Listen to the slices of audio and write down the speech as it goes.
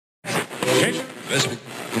Ladies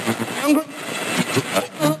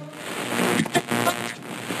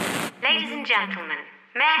and gentlemen,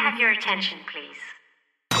 may I have your attention, please?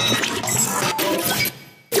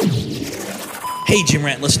 Hey, Gym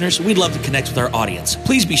Rant listeners, we'd love to connect with our audience.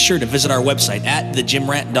 Please be sure to visit our website at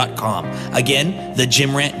thegymrant.com. Again,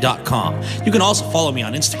 thegymrant.com. You can also follow me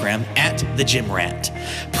on Instagram at thegymrant.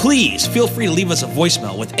 Please feel free to leave us a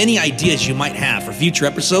voicemail with any ideas you might have for future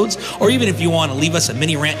episodes, or even if you want to leave us a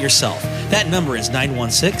mini rant yourself. That number is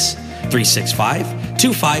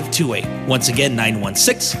 916-365-2528. Once again,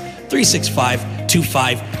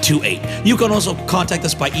 916-365-2528. You can also contact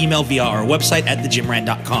us by email via our website at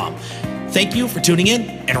thegymrant.com. Thank you for tuning in,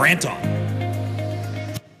 and rant on.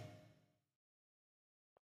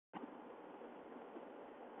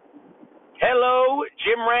 Hello,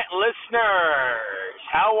 Gym Rant listeners.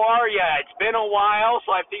 How are ya? It's been a while,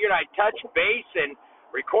 so I figured I'd touch base and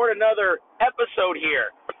record another episode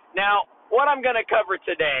here. Now, what I'm going to cover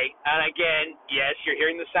today, and again, yes, you're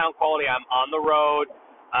hearing the sound quality. I'm on the road.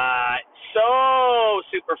 So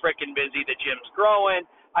super freaking busy. The gym's growing.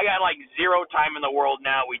 I got like zero time in the world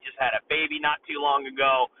now. We just had a baby not too long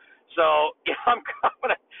ago. So yeah, I'm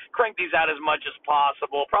going to crank these out as much as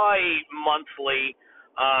possible, probably monthly.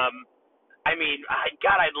 God,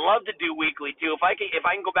 I'd love to do weekly too. If I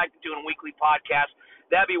can go back to doing weekly podcasts,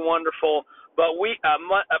 that'd be wonderful. But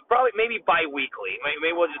probably maybe bi-weekly.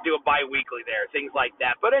 Maybe we'll just do a bi-weekly there, things like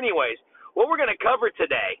that. But anyways, what we're going to cover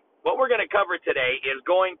today is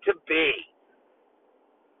going to be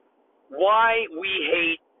why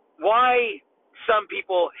some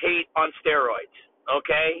people hate on steroids,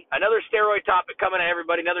 okay? Another steroid topic coming to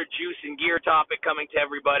everybody, another juice and gear topic coming to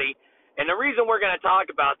everybody. And the reason we're going to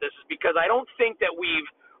talk about this is because I don't think that we've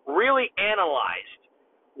really analyzed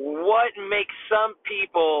what makes some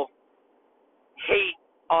people hate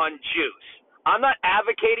on juice. I'm not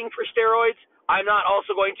advocating for steroids. I'm not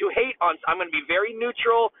also going to hate on. I'm going to be very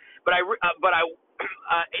neutral, but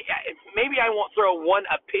maybe I won't throw one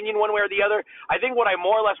opinion one way or the other. I think what I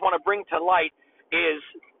more or less want to bring to light is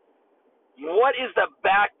what is the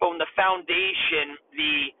backbone, the foundation,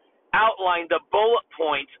 the outline, the bullet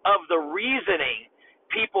points of the reasoning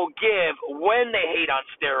people give when they hate on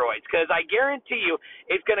steroids. Because I guarantee you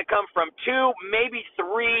it's going to come from two, maybe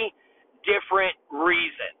three different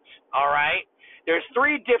reasons, all right? There's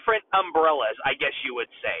three different umbrellas, I guess you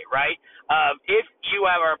would say, right? If you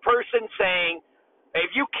have a person saying,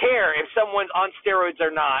 if you care if someone's on steroids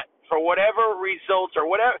or not, for whatever results or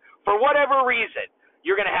for whatever reason,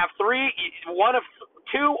 you're going to have one of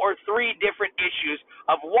two or three different issues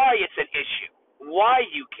of why it's an issue, why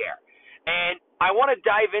you care. And I want to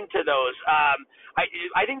dive into those.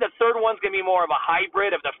 I think the third one's going to be more of a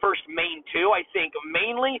hybrid of the first main two. I think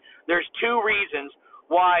mainly there's two reasons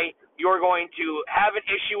why you're going to have an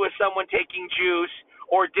issue with someone taking juice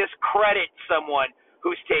or discredit someone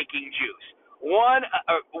who's taking juice. One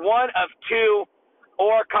of two,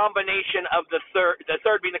 or a combination of the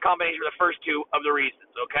third being the combination of the first two of the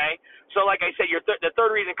reasons, okay? So like I said, the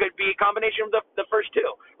third reason could be a combination of the first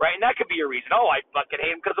two, right? And that could be your reason. Oh, I fucking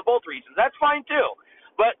hate him because of both reasons. That's fine too.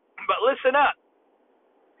 But listen up.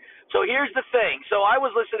 So here's the thing. So I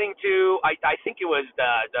was listening to, I think it was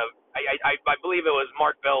I believe it was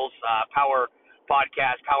Mark Bell's Power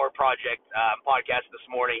Project podcast this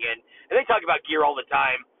morning, and they talk about gear all the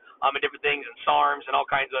time, and different things, and SARMs and all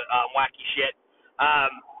kinds of wacky shit.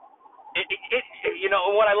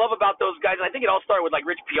 What I love about those guys, and I think it all started with like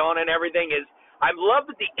Rich Piana and everything, is I love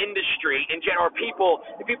that the industry in general,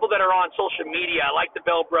 the people that are on social media, like the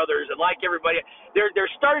Bell brothers and like everybody, they're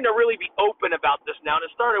starting to really be open about this now. And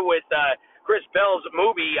it started with Chris Bell's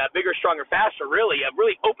movie, Bigger, Stronger, Faster, really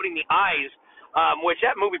opening the eyes, which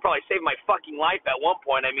that movie probably saved my fucking life at one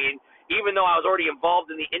point. I mean, even though I was already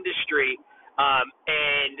involved in the industry,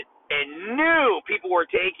 and knew people were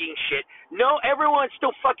taking shit. No, everyone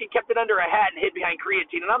still fucking kept it under a hat and hid behind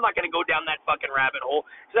creatine, and I'm not going to go down that fucking rabbit hole.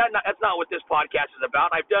 So that's not what this podcast is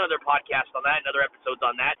about. I've done other podcasts on that and other episodes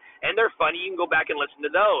on that, and they're funny. You can go back and listen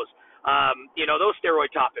to those, those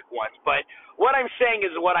steroid topic ones. But what I'm saying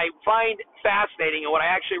is what I find fascinating and what I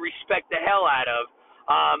actually respect the hell out of,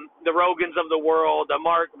 the Rogans of the world, the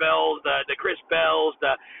Mark Bells, the Chris Bells,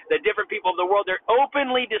 the different people of the world, they're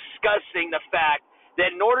openly discussing the fact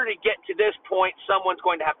that in order to get to this point, someone's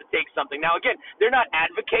going to have to take something. Now, again, they're not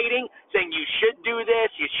advocating, saying you should do this,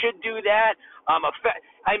 you should do that.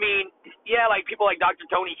 Like people like Dr.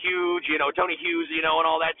 Tony Hughes, and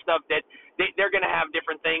all that stuff, that they're going to have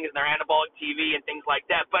different things in their anabolic TV and things like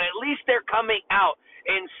that. But at least they're coming out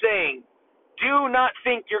and saying, do not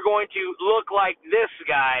think you're going to look like this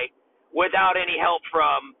guy without any help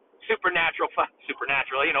from supernatural,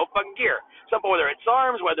 fucking gear. Whether it's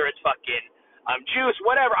arms, whether it's fucking juice,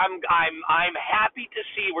 whatever. I'm happy to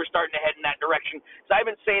see we're starting to head in that direction. So I've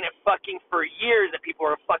been saying it fucking for years that people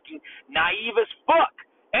are fucking naive as fuck.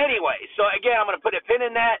 Anyway, so again, I'm gonna put a pin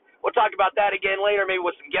in that. We'll talk about that again later, maybe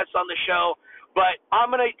with some guests on the show. But I'm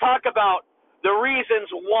gonna talk about the reasons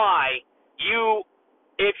why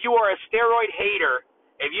if you are a steroid hater,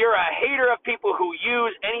 if you're a hater of people who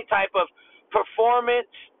use any type of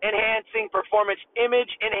performance-enhancing, performance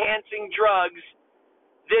image-enhancing drugs,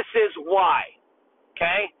 this is why.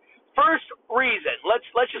 Okay? First reason,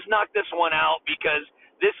 let's just knock this one out because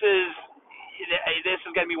this is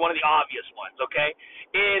going to be one of the obvious ones, okay,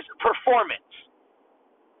 is performance.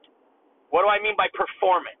 What do I mean by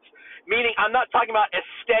performance? Meaning I'm not talking about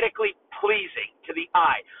aesthetically pleasing to the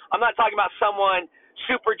eye. I'm not talking about someone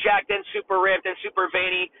super jacked and super ripped and super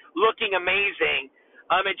veiny looking amazing.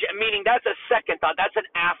 Meaning that's a second thought. That's an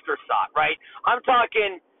afterthought, right? I'm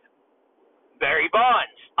talking Barry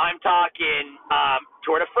Bonds. I'm talking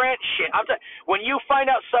Tour de France shit. When you find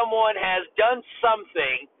out someone has done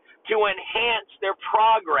something to enhance their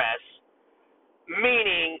progress,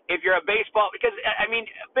 meaning if you're a baseball, because I mean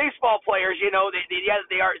baseball players,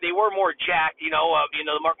 they were more jacked, the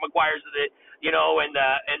Mark McGuires of the,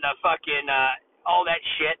 and the fucking all that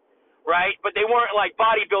shit, right? But they weren't like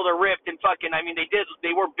bodybuilder ripped and fucking. I mean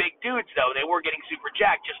they were big dudes though. They were getting super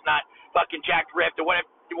jacked, just not fucking jacked ripped or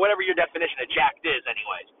whatever your definition of jacked is,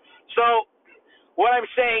 anyways. So what I'm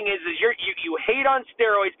saying is you hate on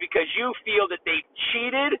steroids because you feel that they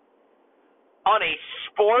cheated on a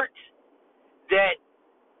sport, that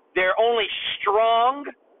they're only strong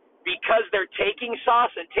because they're taking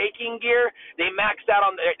sauce and taking gear. They maxed out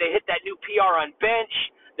they hit that new PR on bench,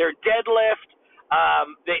 their deadlift.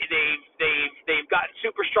 They've gotten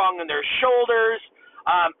super strong in their shoulders.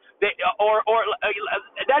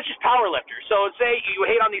 That's just power lifters. So say you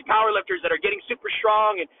hate on these power lifters that are getting super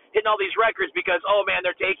strong and hitting all these records because, oh man,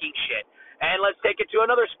 they're taking shit. And let's take it to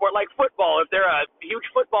another sport like football. If they're a huge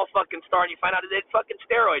football fucking star and you find out that they fucking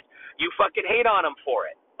steroids, you fucking hate on them for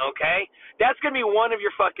it, okay? That's going to be one of your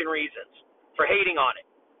fucking reasons for hating on it,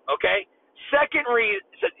 okay? Second reason,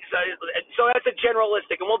 so that's a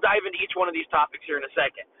generalistic, and we'll dive into each one of these topics here in a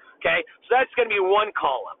second, okay? So that's going to be one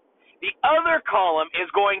column. The other column is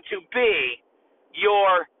going to be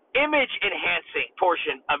your image-enhancing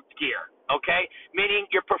portion of gear, okay? Meaning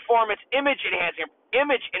your performance image-enhancing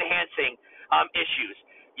issues.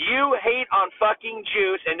 You hate on fucking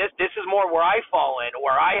juice, and this is more where I fall in,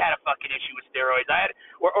 where I had a fucking issue with steroids.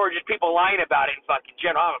 Or just people lying about it in fucking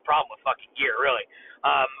general. I have a problem with fucking gear, really.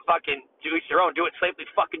 Fucking do each their own. Do it safely.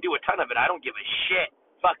 Fucking do a ton of it. I don't give a shit.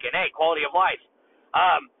 Fucking A, quality of life.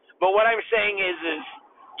 But what I'm saying is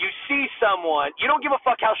you see someone, you don't give a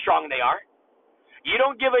fuck how strong they are. You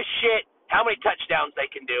don't give a shit how many touchdowns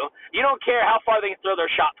they can do. You don't care how far they can throw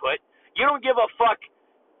their shot put. You don't give a fuck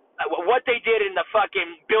what they did in the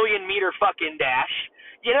fucking billion-meter fucking dash.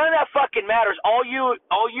 None of that fucking matters. All you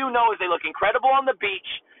know is they look incredible on the beach.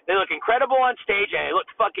 They look incredible on stage, and they look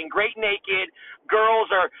fucking great naked. Girls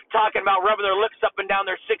are talking about rubbing their lips up and down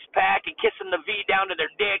their six-pack and kissing the V down to their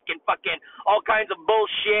dick and fucking all kinds of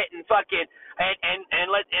bullshit and fucking and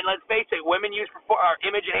let's face it, women use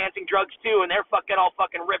image-enhancing drugs too, and they're fucking all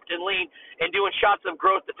fucking ripped and lean and doing shots of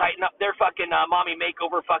growth to tighten up their fucking mommy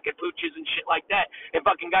makeover fucking pooches and shit like that. And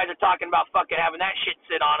fucking guys are talking about fucking having that shit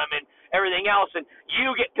sit on them and everything else, and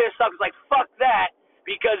you get pissed off. It's like, fuck that.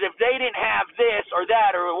 Because if they didn't have this or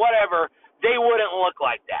that or whatever, they wouldn't look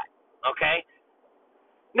like that, okay?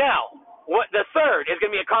 Now, the third is going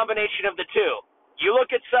to be a combination of the two. You look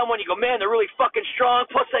at someone, you go, man, they're really fucking strong,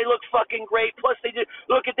 plus they look fucking great, plus they do,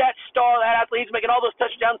 look at that star, that athlete, he's making all those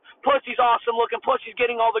touchdowns, plus he's awesome looking, plus he's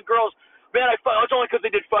getting all the girls. Man, it's only because they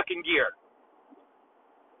did fucking gear.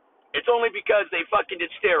 It's only because they fucking did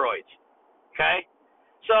steroids, okay?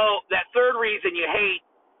 So that third reason you hate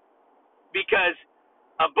because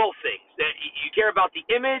of both things. That you care about the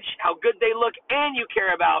image, how good they look, and you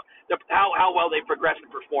care about how well they progress in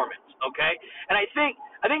performance. Okay, and I think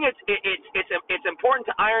it's important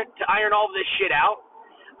to iron all of this shit out,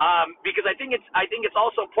 because I think it's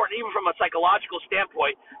also important, even from a psychological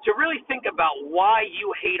standpoint, to really think about why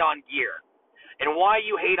you hate on gear and why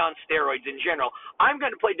you hate on steroids in general. I'm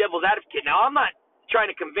going to play devil's advocate now. I'm not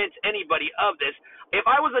trying to convince anybody of this. If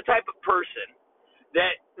I was the type of person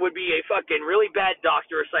that would be a fucking really bad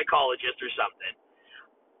doctor or psychologist or something,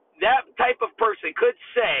 that type of person could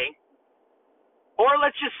say, or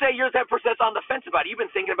let's just say you're that person that's on the fence about it. You've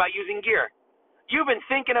been thinking about using gear. You've been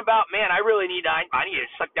thinking about, man, I need to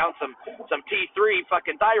suck down some T3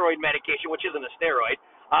 fucking thyroid medication, which isn't a steroid.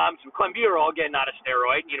 some clenbuterol, again, not a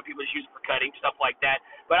steroid. People just use it for cutting, stuff like that.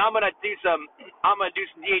 But I'm gonna do some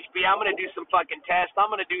DHB. I'm gonna do some fucking tests. I'm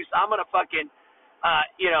gonna fucking,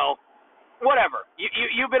 whatever.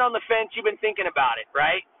 You've been on the fence. You've been thinking about it,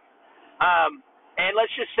 right? And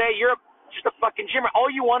let's just say you're just a fucking gymmer. All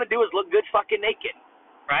you want to do is look good fucking naked,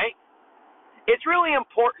 right? It's really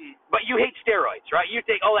important, but you hate steroids, right? You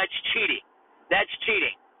think, oh, that's cheating. That's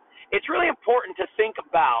cheating. It's really important to think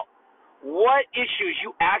about what issues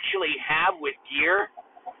you actually have with gear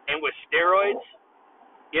and with steroids.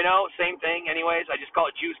 Same thing. Anyways, I just call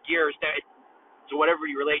it juice, gear, or steroids. So whatever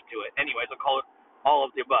you relate to it. Anyways, I'll call it all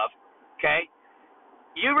of the above. Okay?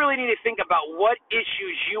 You really need to think about what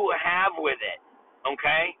issues you have with it.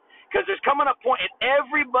 Okay? Because there's coming a point, and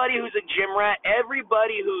everybody who's a gym rat,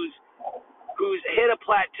 everybody who's hit a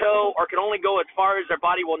plateau or can only go as far as their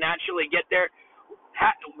body will naturally get there,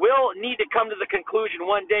 will need to come to the conclusion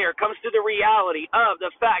one day, or comes to the reality of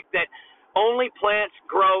the fact that only plants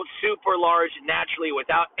grow super large naturally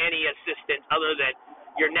without any assistance other than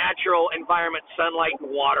your natural environment, sunlight,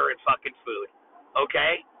 water, and fucking food.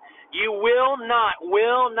 Okay? You will not.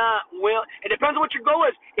 It depends on what your goal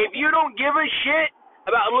is. If you don't give a shit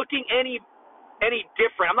about looking any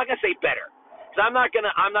different, I'm not gonna say better. So I'm not gonna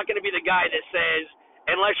be the guy that says,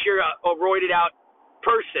 unless you're a roided out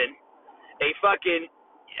person, a fucking,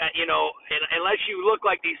 unless you look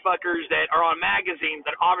like these fuckers that are on magazines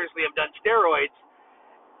that obviously have done steroids,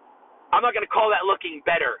 I'm not gonna call that looking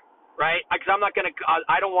better, right? Because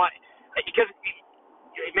I don't want, because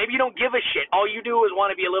maybe you don't give a shit. All you do is want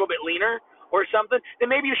to be a little bit leaner or something. Then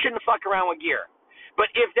maybe you shouldn't fuck around with gear. But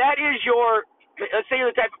if that is let's say you're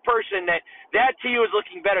the type of person that to you is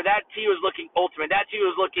looking better, that to you is looking ultimate, that to you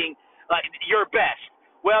is looking like your best.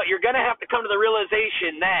 Well, you're gonna have to come to the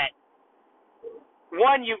realization that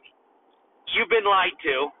one, you've been lied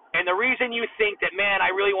to, and the reason you think that, man,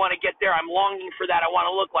 I really want to get there, I'm longing for that, I want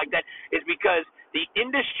to look like that, is because the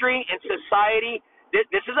industry and society,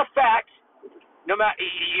 this is a fact. No matter,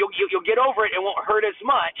 you'll get over it. It won't hurt as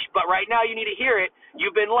much. But right now, you need to hear it.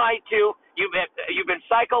 You've been lied to. You've been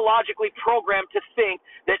psychologically programmed to think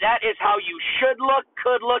that is how you should look,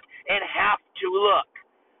 could look, and have to look.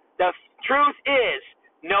 The truth is,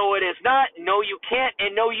 no, it is not. No, you can't,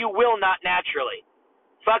 and no, you will not naturally.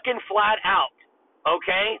 Fucking flat out.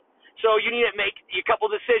 Okay? So you need to make a couple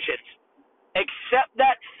decisions. Accept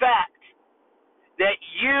that fact that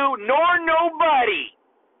you nor nobody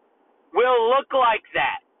will look like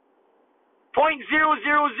that. 0.000000000000000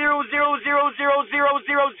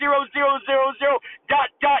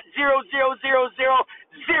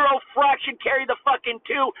 fraction carry the fucking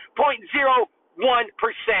 2.01%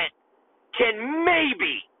 can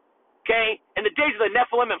maybe, okay? And the days of the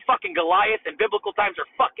Nephilim and fucking Goliath and biblical times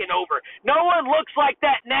are fucking over. No one looks like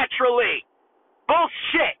that naturally.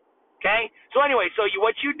 Bullshit. Okay? So anyway,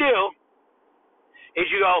 what you do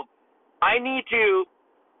is you go, I need to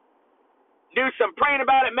do some praying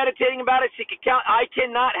about it, meditating about it, seek account. I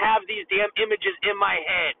cannot have these damn images in my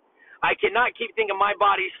head. I cannot keep thinking my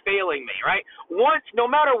body's failing me, right?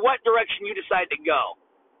 No matter what direction you decide to go,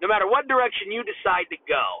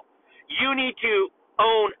 you need to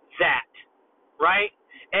own that, right?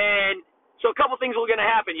 And so a couple things are going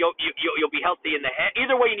to happen. You'll be healthy in the head.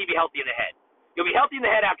 Either way, you need to be healthy in the head. You'll be healthy in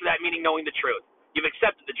the head after that, meaning knowing the truth. You've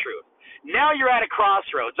accepted the truth. Now you're at a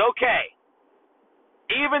crossroads. Okay.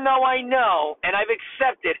 Even though I know and I've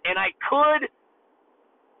accepted and I could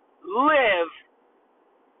live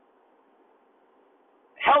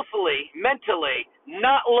healthily, mentally,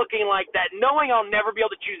 not looking like that, knowing I'll never be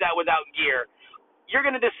able to choose that without gear, you're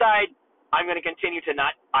going to decide I'm going to continue to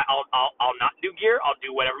I'll not do gear. I'll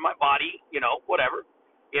do whatever my body, whatever,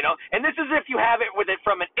 And this is if you have it with it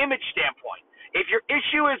from an image standpoint. If your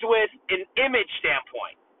issue is with an image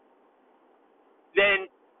standpoint,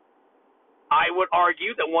 then I would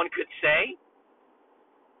argue that one could say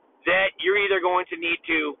that you're either going to need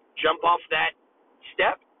to jump off that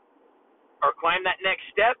step or climb that next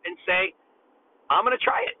step and say, I'm going to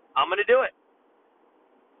try it. I'm going to do it.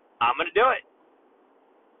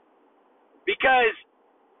 Because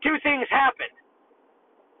two things happen.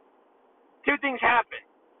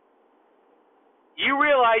 You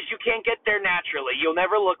realize you can't get there naturally. You'll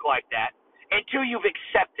never look like that. And two, you've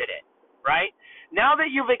accepted it, right? Now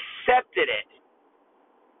that you've accepted it,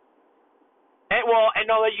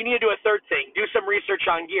 you need to do a third thing. Do some research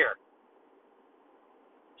on gear.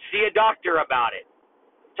 See a doctor about it.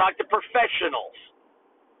 Talk to professionals.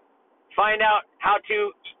 Find out how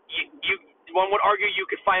to, one would argue you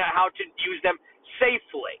could find out how to use them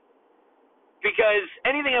safely. Because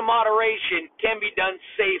anything in moderation can be done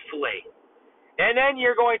safely. And then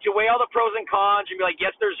you're going to weigh all the pros and cons and be like,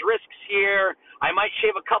 yes, there's risks here. I might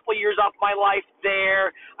shave a couple years off my life there.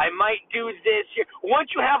 I might do this here. Once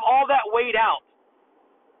you have all that weighed out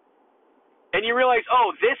and you realize, oh,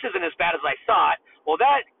 this isn't as bad as I thought, well,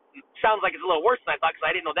 that sounds like it's a little worse than I thought because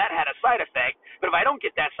I didn't know that had a side effect. But if I don't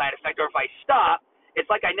get that side effect or if I stop, it's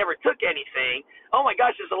like I never took anything. Oh, my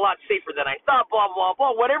gosh, this is a lot safer than I thought, blah, blah,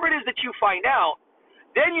 blah. Whatever it is that you find out,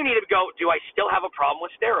 then you need to go, do I still have a problem with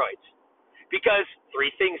steroids? Because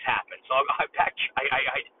three things happen. So I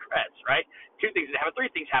digress, right? Two things happen.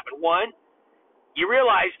 Three things happen. One, you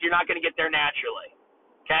realize you're not going to get there naturally.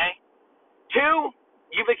 Okay? Two,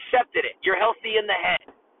 you've accepted it. You're healthy in the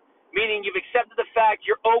head, meaning you've accepted the fact,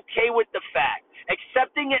 you're okay with the fact.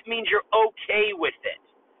 Accepting it means you're okay with it.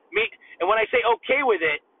 And when I say okay with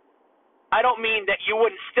it, I don't mean that you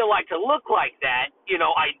wouldn't still like to look like that,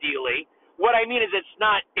 ideally. What I mean is it's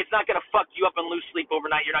not going to fuck you up and lose sleep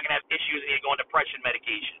overnight. You're not going to have issues and you go on depression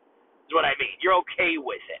medication. That's what I mean. You're okay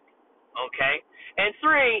with it. Okay? And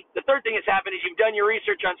three, the third thing that's happened is you've done your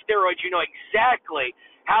research on steroids. You know exactly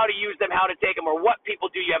how to use them, how to take them, or what people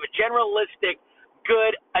do. You have a generalistic,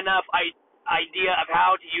 good enough idea of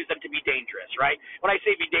how to use them to be dangerous, right? When I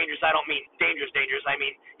say be dangerous, I don't mean dangerous. I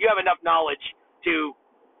mean you have enough knowledge to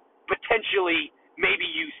potentially maybe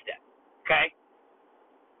use them. Okay?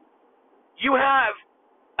 You have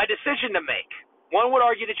a decision to make. One would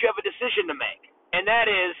argue that you have a decision to make, and that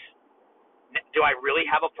is, do I really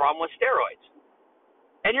have a problem with steroids?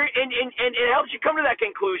 And it helps you come to that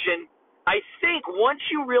conclusion. I think once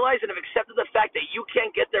you realize and have accepted the fact that you can't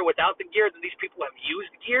get there without the gear, that these people have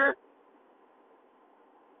used gear,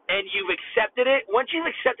 and you've accepted it, once you've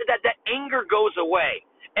accepted that, that anger goes away.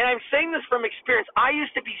 And I'm saying this from experience. I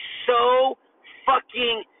used to be so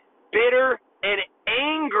fucking bitter and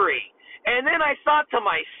angry. And then I thought to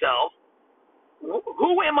myself,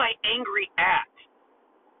 who am I angry at?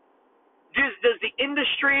 Does the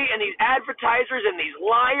industry and these advertisers and these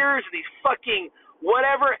liars and these fucking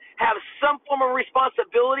whatever have some form of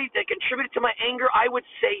responsibility that contributed to my anger? I would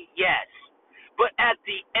say yes. But at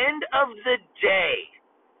the end of the day,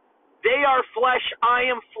 they are flesh, I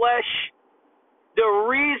am flesh. The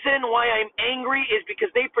reason why I'm angry is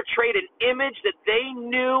because they portrayed an image that they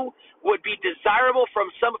knew would be desirable for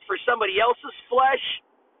somebody else's flesh,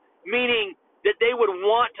 meaning that they would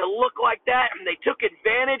want to look like that, and they took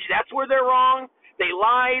advantage. That's where they're wrong. They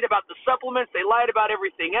lied about the supplements. They lied about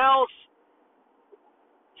everything else,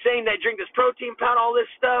 saying that drink this protein powder, all this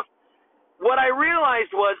stuff. What I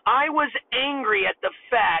realized was I was angry at the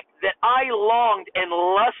fact that I longed and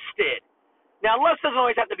lusted. Now, lust doesn't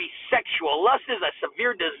always have to be sexual. Lust is a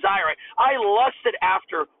severe desire. I lusted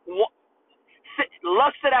after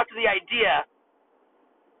the idea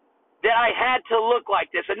that I had to look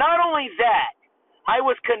like this. And not only that, I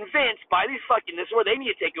was convinced by these this is where they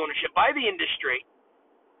need to take ownership, by the industry,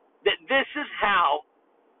 that this is how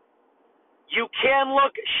you can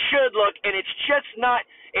look, should look, and it's just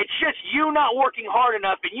you not working hard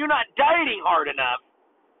enough and you not dieting hard enough.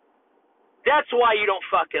 That's why you don't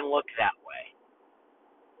fucking look that way.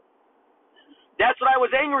 That's what I was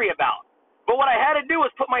angry about. But what I had to do was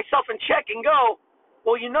put myself in check and go,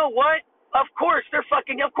 well, you know what? Of course they're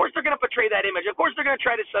going to portray that image. Of course they're going to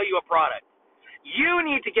try to sell you a product. You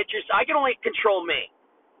need to I can only control me.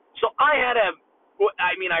 So I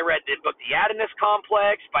read the book, The Adonis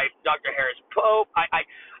Complex by Dr. Harris Pope. I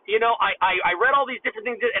read all these different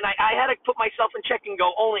things, and I had to put myself in check and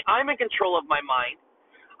go, only I'm in control of my mind.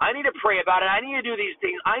 I need to pray about it. I need to do these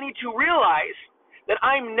things. I need to realize that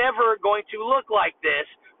I'm never going to look like this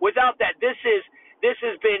without that. This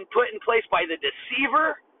has been put in place by the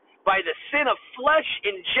deceiver, by the sin of flesh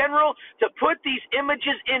in general, to put these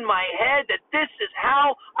images in my head that this is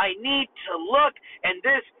how I need to look, and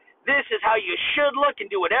this is how you should look, and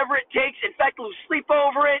do whatever it takes. In fact, lose sleep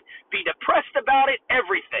over it, be depressed about it,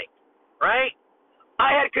 everything, right?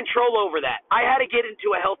 I had control over that. I had to get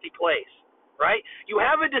into a healthy place, right? You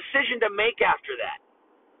have a decision to make after that.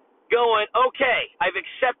 Going, okay, I've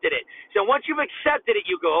accepted it. So once you've accepted it,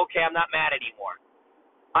 you go, okay, I'm not mad anymore.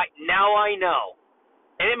 Now I know.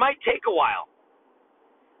 And it might take a while.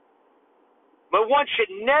 But one should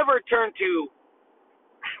never turn to,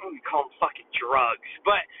 I don't even call them fucking drugs,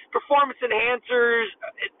 but performance enhancers,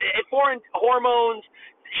 foreign hormones,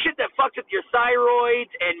 shit that fucks with your thyroid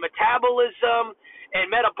and metabolism and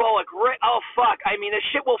metabolic rate. Oh, fuck. I mean, this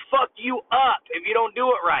shit will fuck you up if you don't do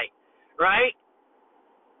it right, right?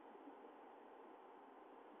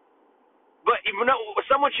 But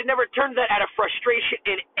someone should never turn that out of frustration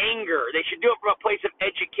and anger. They should do it from a place of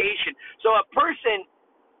education. So a person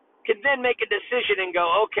can then make a decision and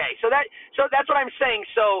go, okay. So that's what I'm saying.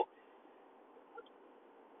 So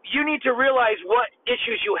you need to realize what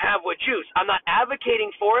issues you have with juice. I'm not advocating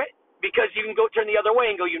for it, because you can go turn the other way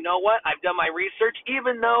and go, you know what? I've done my research,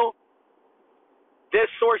 even though this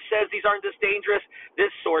source says these aren't this dangerous. This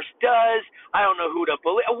source does. I don't know who to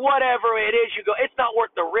believe. Whatever it is, you go, it's not worth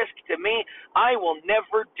the risk to me. I will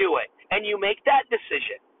never do it. And you make that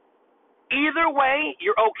decision. Either way,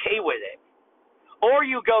 you're okay with it. Or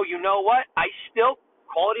you go, you know what? I still,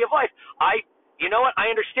 quality of life. You know what? I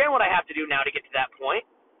understand what I have to do now to get to that point.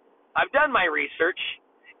 I've done my research.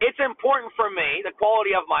 It's important for me, the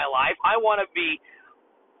quality of my life. I want to be,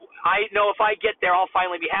 I know if I get there, I'll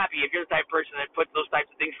finally be happy. If you're the type of person that puts those types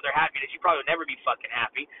of things for their happiness, you probably would never be fucking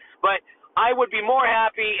happy. But I would be more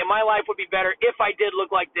happy and my life would be better if I did look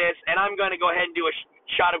like this, and I'm going to go ahead and do a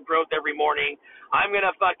shot of growth every morning. I'm going to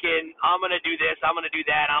do this, I'm going to do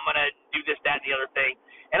that, I'm going to do this, that, and the other thing.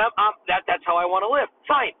 And that's how I want to live.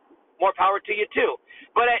 Fine. More power to you too.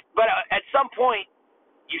 But at some point,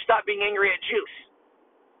 you stop being angry at juice.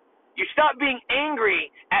 You stop being angry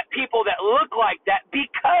at people that look like that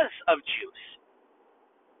because of juice.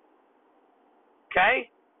 Okay?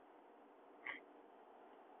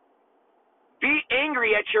 Be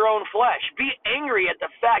angry at your own flesh. Be angry at the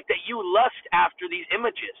fact that you lust after these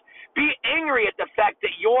images. Be angry at the fact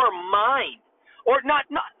that your mind, or not,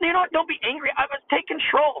 don't be angry. Take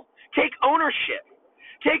control. Take ownership.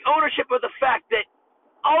 Take ownership of the fact that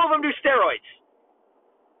all of them do steroids.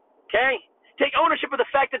 Okay? Take ownership of the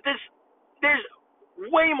fact that there's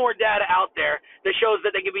way more data out there that shows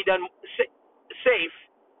that they can be done safe.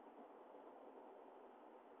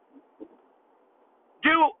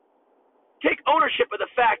 Take ownership of the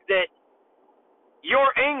fact that you're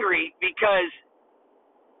angry because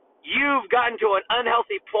you've gotten to an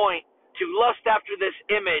unhealthy point to lust after this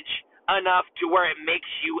image enough to where it makes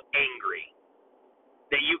you angry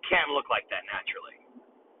that you can't look like that naturally.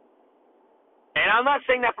 And I'm not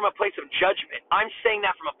saying that from a place of judgment. I'm saying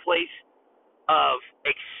that from a place of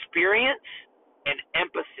experience and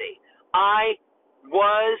empathy. I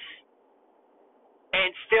was, and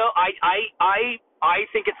still, I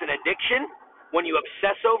think it's an addiction when you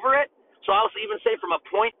obsess over it. So I'll even say from a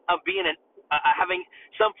point of being having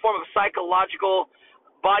some form of psychological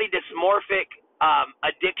body dysmorphic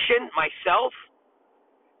addiction myself,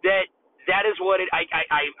 that is what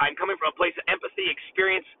I'm coming from a place of empathy,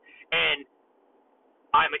 experience, and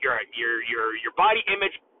I'm your body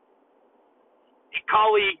image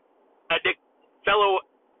colleague, fellow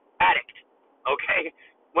addict, okay,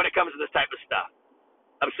 when it comes to this type of stuff,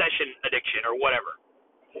 obsession, addiction, or whatever,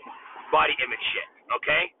 body image shit,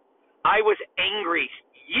 okay? I was angry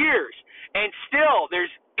years, and still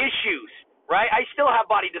there's issues, right? I still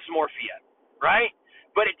have body dysmorphia, right?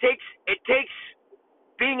 But it takes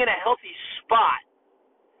being in a healthy spot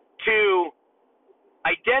to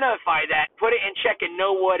identify that, put it in check, and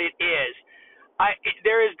know what it is.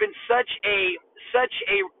 There has been such a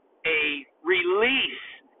release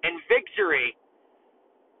and victory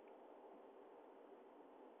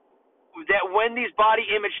that when these body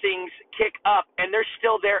image things kick up, and they're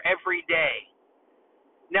still there every day.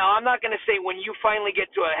 Now, I'm not going to say when you finally get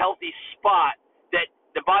to a healthy spot that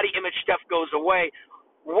the body image stuff goes away.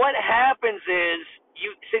 What happens is,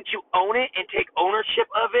 since you own it and take ownership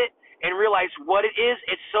of it and realize what it is,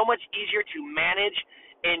 it's so much easier to manage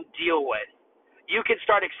and deal with. You can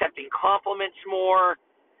start accepting compliments more.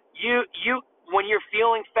 When you're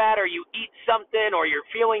feeling fat, or you eat something, or you're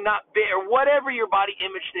feeling not big, or whatever your body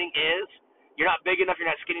image thing is, you're not big enough, you're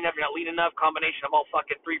not skinny enough, you're not lean enough, combination of all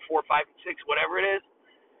fucking 3, 4, 5, and 6, whatever it is,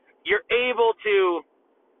 you're able to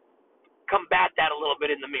combat that a little bit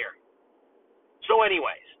in the mirror. So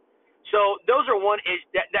anyways, those are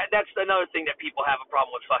that's another thing that people have a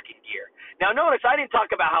problem with fucking gear. Now notice I didn't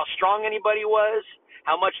talk about how strong anybody was,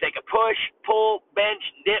 how much they could push, pull, bench,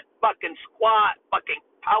 dip, fucking squat, fucking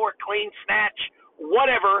power clean, snatch,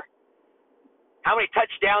 whatever, how many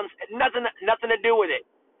touchdowns, nothing to do with it.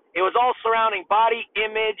 It was all surrounding body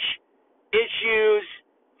image issues,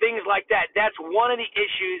 things like that. That's one of the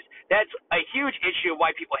issues. That's a huge issue of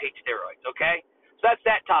why people hate steroids, okay? So that's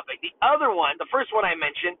that topic. The other one, the first one I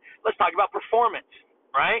mentioned, let's talk about performance,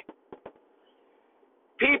 right?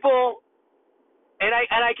 People, and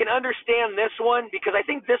I can understand this one because I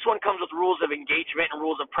think this one comes with rules of engagement and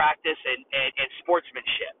rules of practice and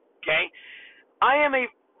sportsmanship, okay?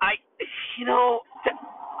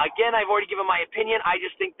 Again, I've already given my opinion. I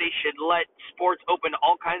just think they should let sports open to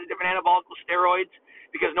all kinds of different anabolic steroids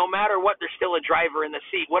because no matter what, there's still a driver in the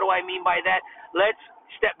seat. What do I mean by that? Let's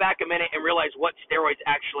step back a minute and realize what steroids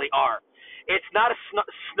actually are. It's not a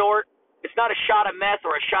snort. It's not a shot of meth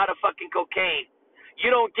or a shot of fucking cocaine. you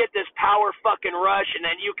don't get this power fucking rush, and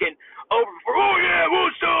then you can oh yeah,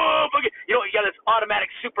 what's up? Okay. You know, you got this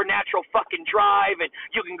automatic supernatural fucking drive, and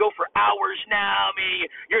you can go for hours now. I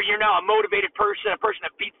mean, you're now a motivated person, a person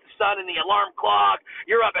that beats the sun and the alarm clock.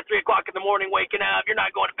 You're up at 3 o'clock in the morning waking up. You're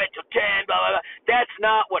not going to bed till 10, blah, blah, blah. That's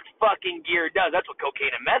not what fucking gear does. That's what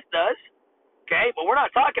cocaine and meth does. Okay, but we're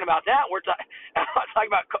not talking about that. I'm not talking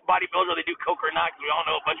about bodybuilders whether they do coke or not, because we all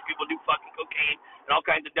know a bunch of people do fucking cocaine and all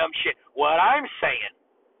kinds of dumb shit. What I'm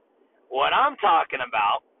talking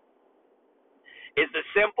about is the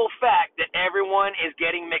simple fact that everyone is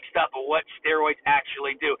getting mixed up with what steroids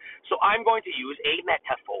actually do. So I'm going to use a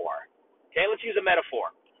metaphor. Okay, let's use a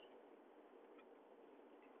metaphor.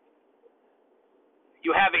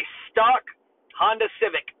 You have a stock Honda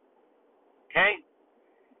Civic. Okay?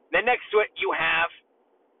 Then next to it, you have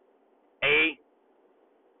a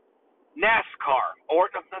NASCAR,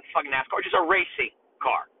 or not fucking NASCAR, just a racing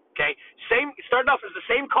car. Okay, starting off as the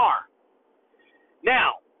same car.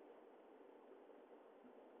 Now,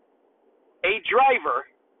 a driver.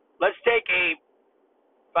 Let's take a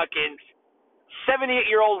fucking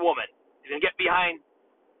 78-year-old woman. He's gonna get behind.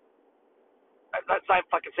 Let's not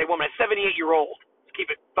fucking say woman. A 78-year-old. Let's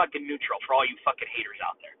keep it fucking neutral for all you fucking haters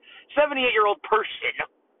out there. 78-year-old person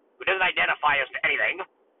who doesn't identify as to anything,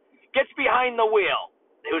 gets behind the wheel,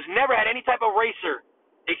 who's never had any type of racer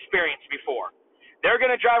experience before. They're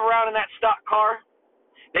going to drive around in that stock car.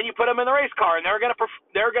 Then you put them in the race car, and they're going to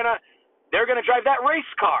drive that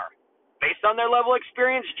race car based on their level of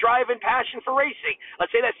experience, drive, and passion for racing.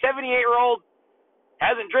 Let's say that 78-year-old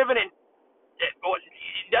hasn't driven and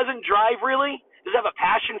doesn't drive really, doesn't have a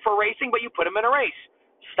passion for racing, but you put him in a race,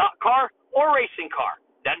 stock car or racing car,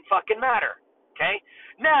 doesn't fucking matter. Okay?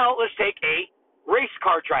 Now, let's take a race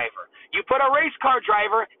car driver. You put a race car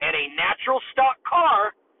driver in a natural stock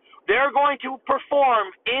car, they're going to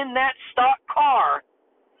perform in that stock car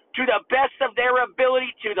to the best of their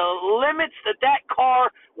ability, to the limits that car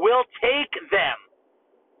will take them.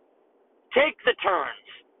 Take the turns.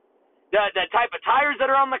 The type of tires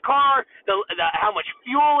that are on the car, how much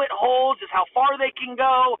fuel it holds is how far they can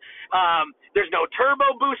go. There's no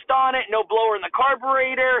turbo boost on it, no blower in the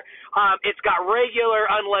carburetor. It's got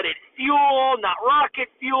regular unleaded fuel, not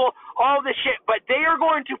rocket fuel, all this shit. But they are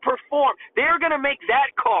going to perform. They are going to make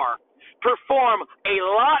that car perform a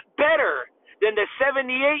lot better than the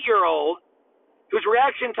 78-year-old whose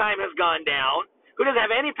reaction time has gone down, who doesn't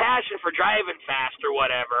have any passion for driving fast or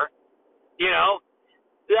whatever, you know.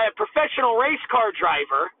 The professional race car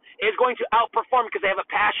driver is going to outperform because they have a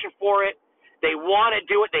passion for it. They want to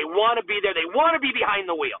do it. They want to be there. They want to be behind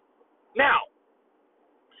the wheel. Now,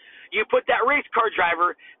 you put that race car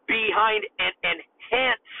driver behind an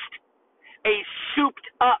enhanced, a souped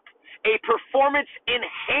up, a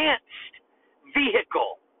performance-enhanced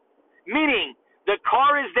vehicle, meaning the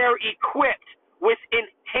car is there equipped with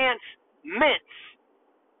enhancements,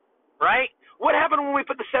 right? What happened when we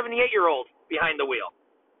put the 78-year-old behind the wheel?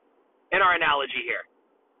 In our analogy here,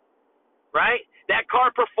 right? That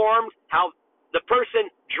car performed how the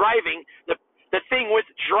person driving the thing with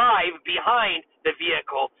drive behind the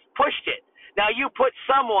vehicle pushed it. Now you put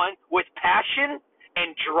someone with passion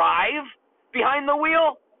and drive behind the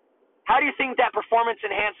wheel, how do you think that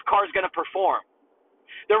performance-enhanced car is going to perform?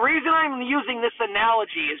 The reason I'm using this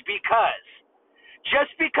analogy is because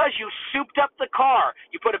just because you souped up the car,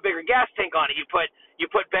 you put a bigger gas tank on it, you put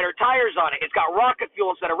better tires on it, it's got rocket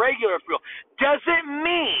fuel instead of regular fuel, doesn't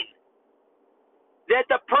mean that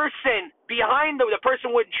the person behind the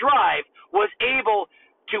person with drive was able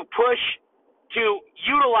to push, to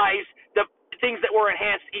utilize the things that were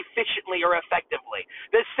enhanced efficiently or effectively.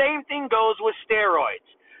 The same thing goes with steroids.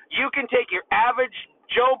 You can take your average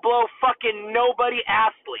Joe Blow fucking nobody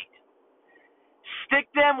athlete, stick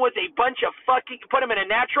them with a bunch of put them in a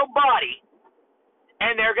natural body,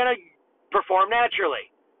 and they're going to perform naturally.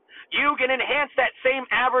 You can enhance that same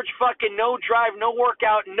average fucking no drive, no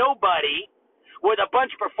workout, nobody with a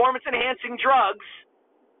bunch of performance-enhancing drugs,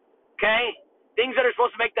 okay? Things that are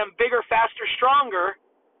supposed to make them bigger, faster, stronger.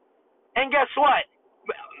 And guess what?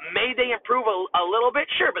 May they improve a little bit?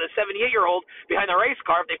 Sure, but the 78-year-old behind the race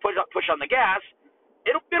car, if they push on the gas,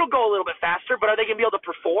 it'll go a little bit faster, but are they going to be able to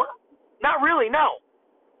perform? Not really, no.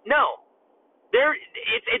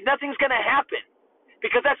 Nothing's going to happen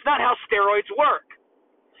because that's not how steroids work.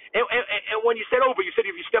 And when you said, but you said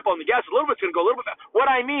if you step on the gas a little bit, it's going to go a little bit faster. What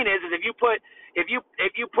I mean is if you put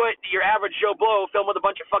your average Joe Blow filled with a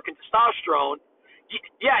bunch of fucking testosterone,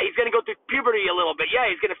 yeah, he's going to go through puberty a little bit. Yeah,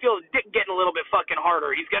 he's going to feel his dick getting a little bit fucking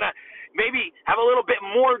harder. He's going to maybe have a little bit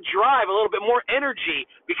more drive, a little bit more energy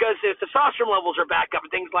because his testosterone levels are back up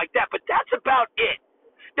and things like that. But that's about it.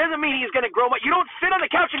 Doesn't mean he's going to grow. You don't sit on the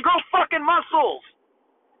couch and grow fucking muscles.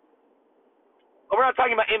 Oh, we're not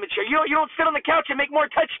talking about immature. You don't sit on the couch and make more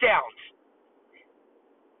touchdowns.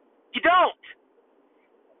 You don't.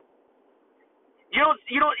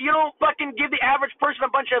 You don't fucking give the average person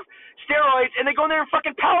a bunch of steroids and they go in there and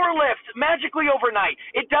fucking power lift magically overnight.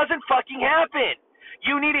 It doesn't fucking happen.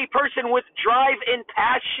 You need a person with drive and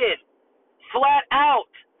passion, flat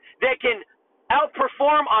out, that can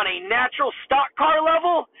outperform on a natural stock car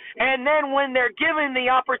level, and then when they're given the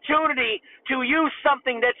opportunity to use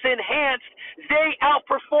something that's enhanced, they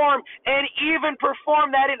outperform and even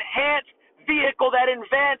perform that enhanced vehicle, that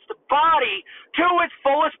advanced body, to its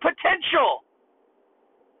fullest potential.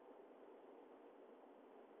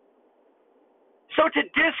 So to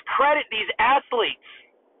discredit these athletes,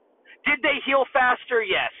 did they heal faster?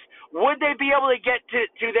 Yes. Would they be able to get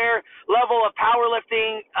to their level of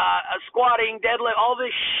powerlifting, squatting, deadlift, all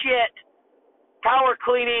this shit, power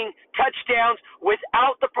cleaning, touchdowns,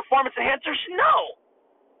 without the performance enhancers? No.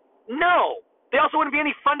 No. They also wouldn't be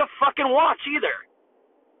any fun to fucking watch either.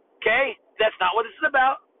 Okay? That's not what this is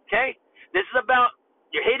about. Okay? This is about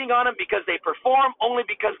you're hating on them because they perform only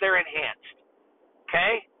because they're enhanced.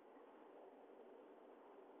 Okay?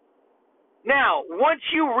 Now, once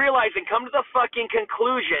you realize and come to the fucking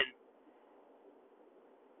conclusion,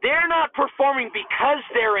 they're not performing because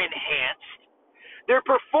they're enhanced. They're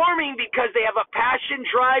performing because they have a passion,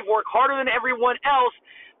 drive, work harder than everyone else,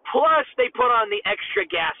 plus they put on the extra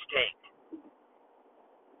gas tank.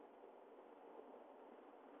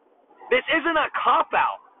 This isn't a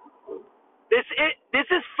cop-out. This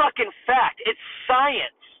is fucking fact. It's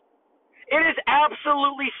science. It is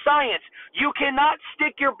absolutely science. You cannot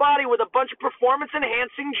stick your body with a bunch of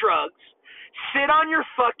performance-enhancing drugs, sit on your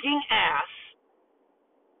fucking ass,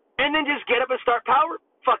 and then just get up and start power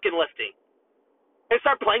fucking lifting. And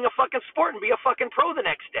start playing a fucking sport and be a fucking pro the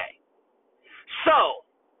next day. So,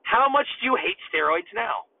 how much do you hate steroids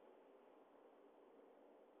now?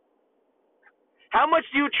 How much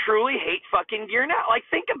do you truly hate fucking gear now? Like,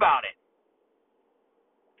 think about it.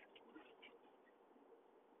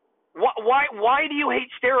 Why do you hate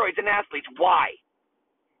steroids in athletes? Why?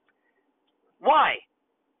 Why?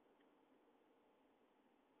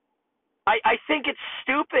 I think it's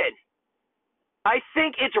stupid. I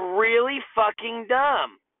think it's really fucking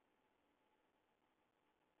dumb.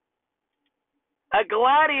 A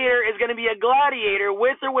gladiator is going to be a gladiator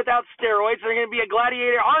with or without steroids. They're going to be a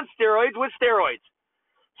gladiator on steroids with steroids.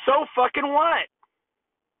 So fucking what?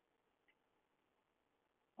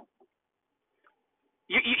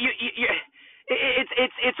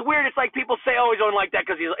 It's weird. It's like people say, oh, he's only like that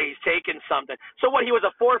because he's taking something. So what? He was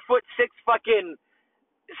a 4'6" fucking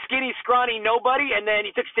skinny, scrawny nobody, and then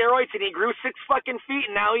he took steroids and he grew 6 fucking feet,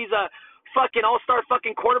 and now he's a fucking all-star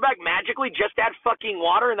fucking quarterback magically just add fucking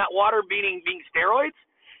water, and that water being steroids?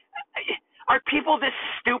 Are people this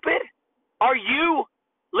stupid? Are you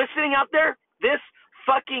listening out there this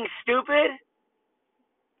fucking stupid?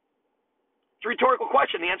 It's a rhetorical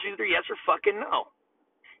question. The answer is either yes or fucking no.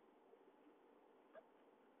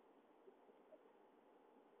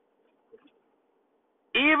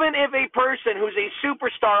 Even if a person who's a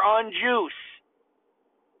superstar on juice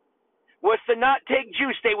was to not take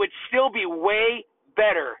juice, they would still be way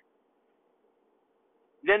better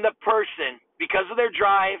than the person because of their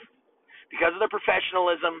drive, because of their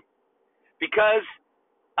professionalism, because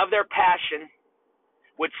of their passion,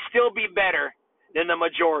 would still be better than the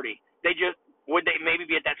majority. Would they maybe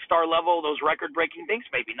be at that star level, those record-breaking things?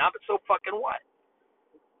 Maybe not, but so fucking what?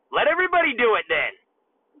 Let everybody do it then.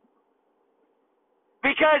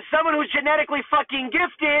 Because someone who's genetically fucking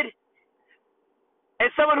gifted and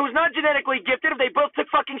someone who's not genetically gifted, if they both took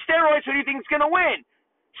fucking steroids, who do you think is going to win?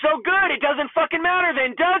 So good, it doesn't fucking matter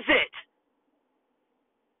then, does it?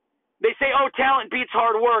 They say, oh, talent beats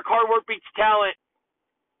hard work beats talent.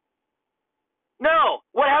 No,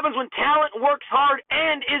 what happens when talent works hard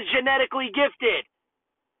and is genetically gifted?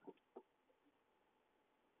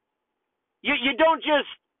 You don't just,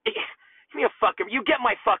 give me a fucking, you get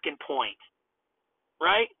my fucking point.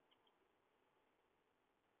 Right?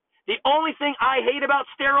 The only thing I hate about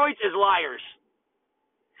steroids is liars.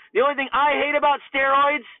 The only thing I hate about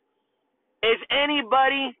steroids is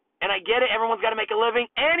anybody, and I get it, everyone's got to make a living,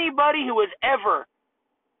 anybody who has ever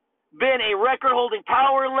been a record-holding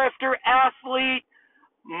power lifter, athlete,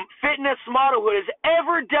 fitness model, who has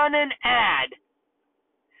ever done an ad,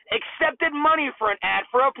 accepted money for an ad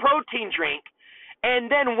for a protein drink,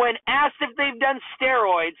 and then when asked if they've done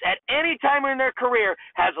steroids at any time in their career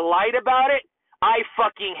has lied about it, I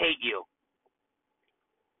fucking hate you.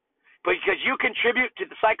 Because you contribute to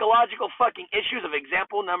the psychological fucking issues of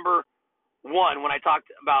example number One, when I talked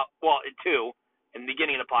about, well, two, in the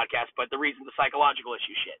beginning of the podcast, but the reason, the psychological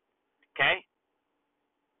issue shit. Okay?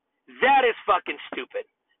 That is fucking stupid.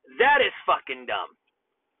 That is fucking dumb.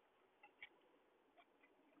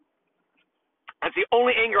 That's the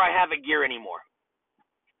only anger I have at gear anymore.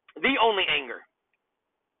 The only anger.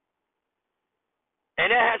 And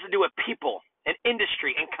that has to do with people and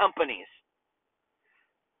industry and companies.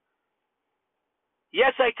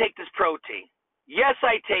 Yes, I take this protein. Yes,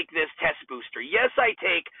 I take this test booster. Yes, I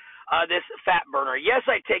take this fat burner. Yes,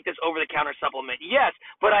 I take this over-the-counter supplement. Yes,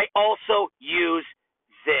 but I also use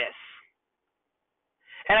this.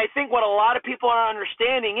 And I think what a lot of people are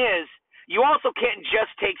understanding is you also can't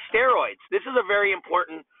just take steroids. This is a very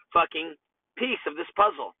important fucking piece of this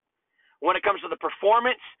puzzle when it comes to the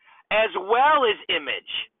performance as well as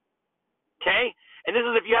image. Okay? And this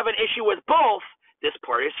is if you have an issue with both, this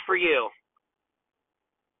part is for you.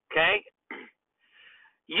 Okay?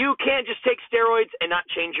 You can't just take steroids and not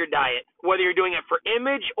change your diet, whether you're doing it for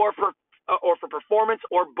image or for performance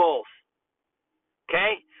or both.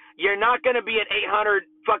 Okay? You're not going to be an 800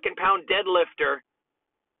 fucking pound deadlifter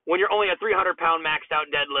when you're only a 300 pound maxed out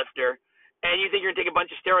deadlifter, and you think you're going to take a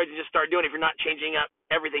bunch of steroids and just start doing it if you're not changing up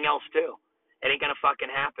everything else too. It ain't going to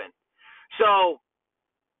fucking happen. So,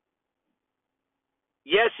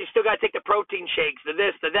 yes, you still got to take the protein shakes, the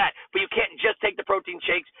this, the that, but you can't just take the protein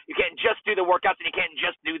shakes. You can't just do the workouts, and you can't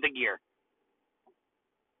just do the gear.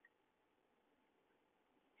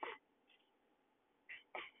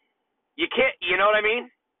 You can't, you know what I mean?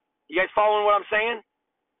 You guys following what I'm saying?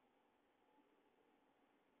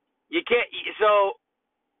 You can't, so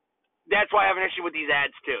that's why I have an issue with these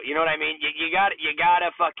ads too. You know what I mean? You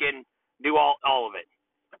gotta fucking do all of it.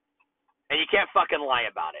 And you can't fucking lie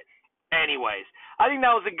about it. Anyways, I think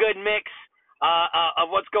that was a good mix of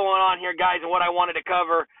what's going on here, guys, and what I wanted to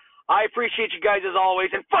cover. I appreciate you guys as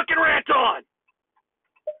always, and fucking rant on!